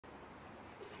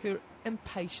Her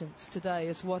impatience today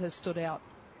is what has stood out.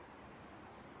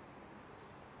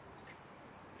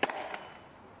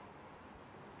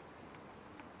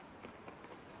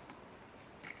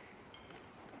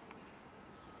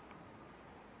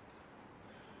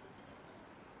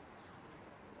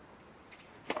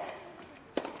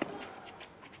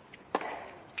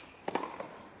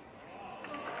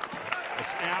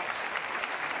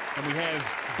 And we have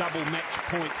double match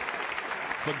point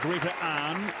for Greta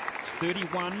Ahn,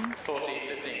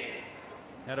 31-40-15.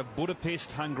 Out of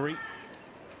Budapest, Hungary,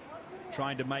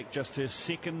 trying to make just her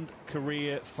second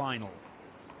career final.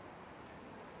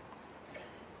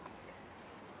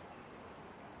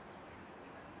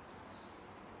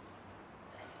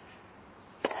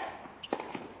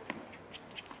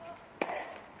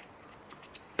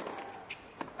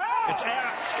 It's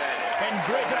out, and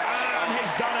Greta Ahn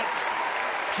has done it.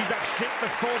 She's upset the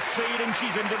fourth seed and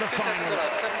she's into the final.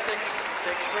 7-6,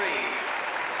 6-3.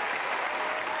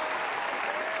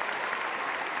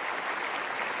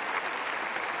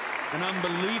 An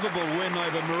unbelievable win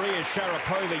over Maria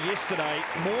Sharapova yesterday.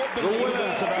 More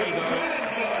believable today, though,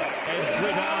 as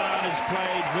Greta Ahn has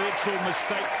played virtual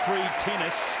mistake-free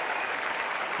tennis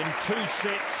in 2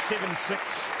 sets, 7-6,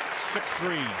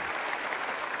 6-3.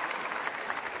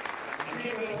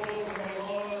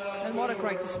 And what a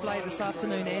great display this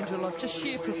afternoon, Angela, of just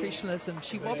sheer professionalism.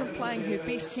 She wasn't playing her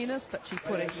best tennis, but she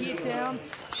put her head down.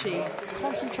 She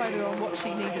concentrated on what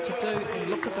she needed to do, and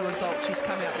look at the result she's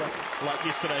come out with. Like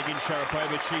yesterday against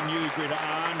Sharapova, she knew Greta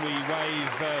Ahn. We wave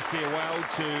farewell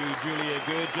to Julia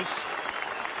Görges,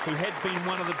 who had been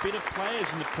one of the better players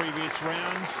in the previous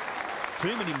rounds.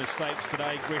 Too many mistakes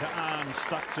today. Greta Ahn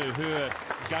stuck to her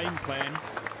game plan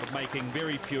of making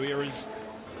very few errors,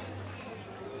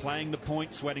 playing the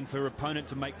points, waiting for her opponent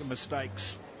to make the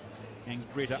mistakes. And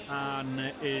Greta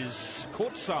Ahn is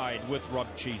courtside with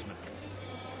Rod Cheeseman.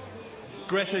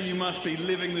 Greta, you must be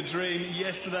living the dream.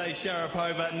 Yesterday,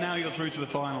 Sharapova, now you're through to the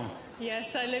final.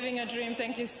 Yes, I'm living a dream.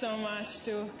 Thank you so much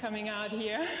to coming out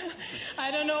here. I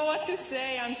don't know what to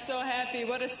say. I'm so happy.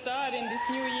 What a start in this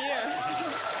new year.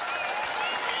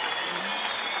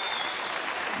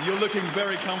 You're looking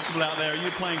very comfortable out there. Are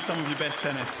you playing some of your best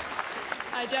tennis?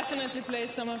 I definitely played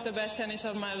some of the best tennis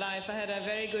of my life. I had a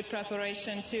very good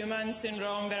preparation, 2 months in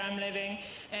Rome where I'm living,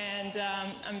 and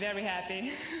I'm very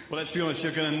happy. Well, let's be honest,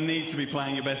 you're going to need to be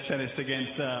playing your best tennis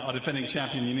against our defending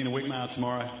champion, Janina Wickmayer,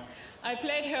 tomorrow. I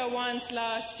played her once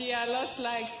last year. I lost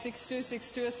like 6-2,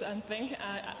 6-2 or something.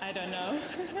 I don't know.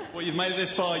 Well, you've made it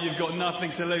this far. You've got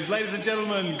nothing to lose. Ladies and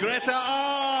gentlemen, Greta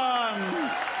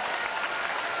Ahn!